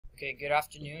Okay, good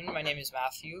afternoon. My name is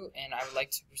Matthew, and I would like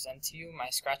to present to you my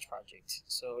Scratch project.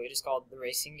 So it is called the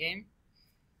racing game.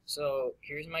 So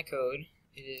here's my code.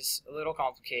 It is a little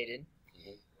complicated,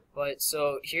 but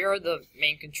so here are the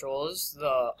main controls.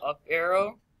 The up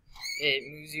arrow, it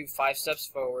moves you 5 steps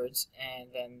forwards, and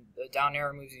then the down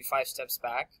arrow moves you 5 steps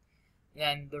back.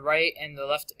 Then the right and the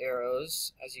left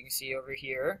arrows, as you can see over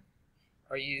here,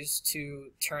 are used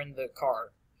to turn the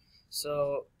car.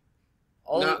 So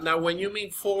now, when you mean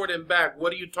forward and back,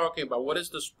 what are you talking about? What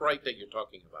is the sprite that you're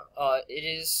talking about? It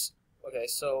is okay.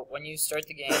 So when you start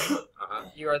the game,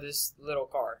 you are this little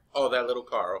car. Oh, that little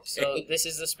car. Okay. So this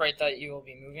is the sprite that you will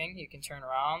be moving. You can turn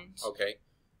around. Okay.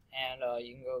 And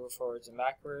you can go forwards and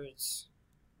backwards.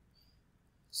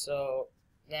 So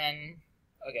then,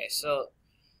 okay. So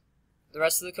the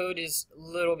rest of the code is a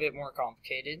little bit more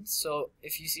complicated. So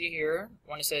if you see here,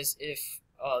 when it says if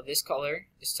this color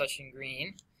is touching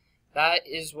green, that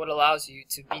is what allows you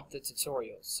to beat the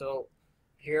tutorial. So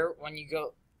here, when you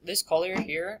go, this color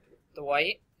here, the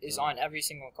white, is on every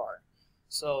single car.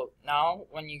 So now,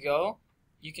 when you go,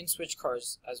 you can switch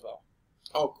cars as well.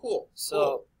 Oh, cool.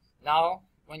 So now,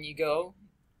 when you go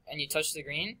and you touch the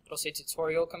green, it'll say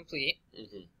tutorial complete,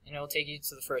 and it'll take you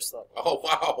to the first level. Oh,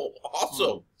 wow.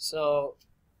 Awesome. So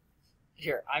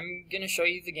here, I'm going to show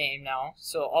you the game now.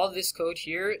 So all this code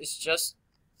here is just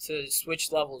to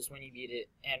switch levels when you beat it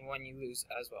and when you lose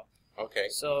as well. Okay.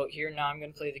 So here now I'm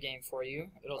going to play the game for you.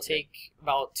 It'll take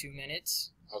about 2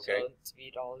 minutes. Okay. So to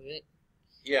beat all of it.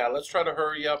 Yeah, let's try to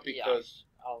hurry up because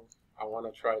I want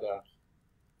to try to.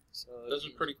 So this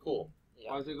is pretty cool. Yeah.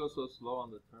 Why does it go so slow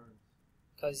on the turn?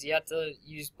 Because you have to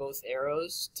use both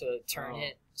arrows to turn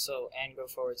it and go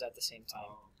forwards at the same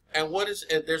time. And what is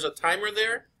it? There's a timer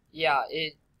there? Yeah,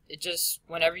 it just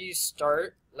whenever you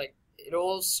start, like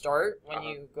it'll start when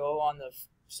you go on the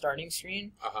starting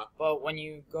screen, but when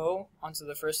you go onto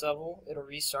the first level, it'll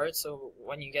restart. So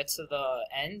when you get to the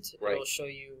end, it'll show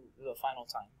you the final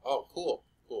time. Oh, cool.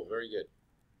 Cool. Very good.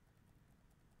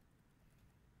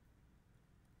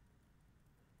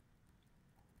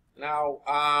 Now,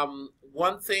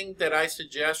 one thing that I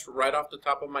suggest right off the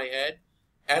top of my head,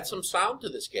 add some sound to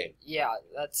this game. Yeah,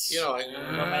 that's like,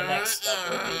 what my next step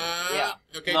would be. Yeah.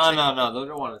 Okay. No. They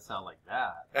don't want to sound like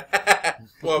that.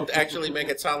 Well, actually make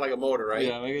it sound like a motor, right?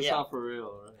 Yeah, make it sound for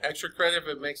real. Right? Extra credit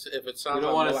if it sounds. You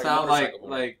don't want to like sound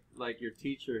a like your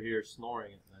teacher here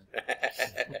snoring.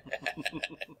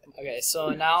 Okay, so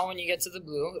now when you get to the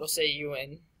blue, it'll say you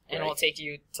win, and it'll take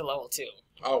you to level 2.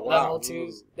 Oh, wow. Level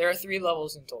 2, there are 3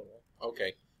 levels in total.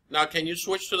 Okay. Now, can you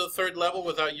switch to the 3rd level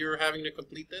without you having to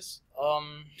complete this?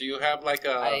 Do you have like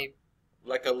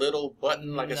a little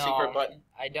button, like a secret button?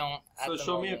 I don't. So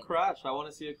show me a crash. I want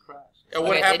to see a crash. And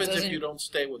what happens if you don't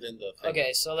stay within the thing?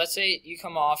 Okay, so let's say you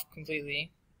come off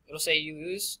completely. It'll say you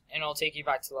lose, and it'll take you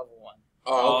back to level 1.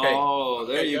 Oh, okay. Oh,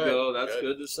 there you go. That's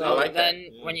good to see. So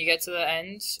then, when you get to the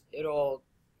end, it'll.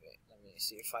 Wait, let me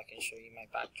see if I can show you my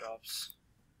backdrops.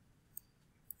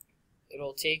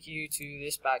 It'll take you to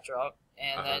this backdrop,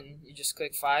 and then you just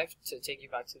click 5 to take you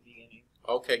back to the beginning.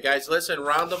 Okay, guys, listen.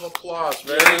 Round of applause.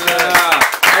 Very good.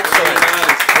 Excellent.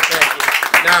 Okay.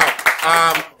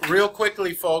 Now, real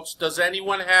quickly, folks, does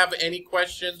anyone have any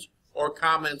questions or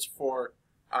comments for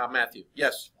Matthew?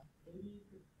 Yes. Maybe you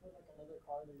could put like another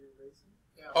car that you're racing.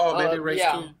 Oh, maybe race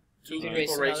two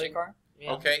race people another racing. Car.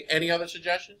 Yeah. Okay. Any other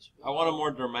suggestions? I want a more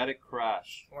dramatic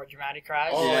crash. More dramatic crash?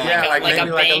 Oh, yeah, like maybe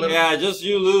a like a little... Yeah, just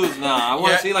you lose now. I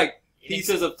want to see like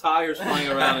pieces of tires flying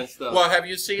around and stuff. Well, have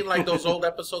you seen like those old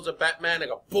episodes of Batman? They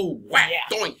go boom, whack,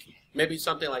 doink. Maybe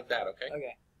something like that, okay?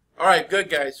 Okay. All right, good,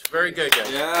 guys. Very good,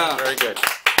 guys. Yeah. Very good.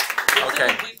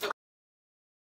 Okay.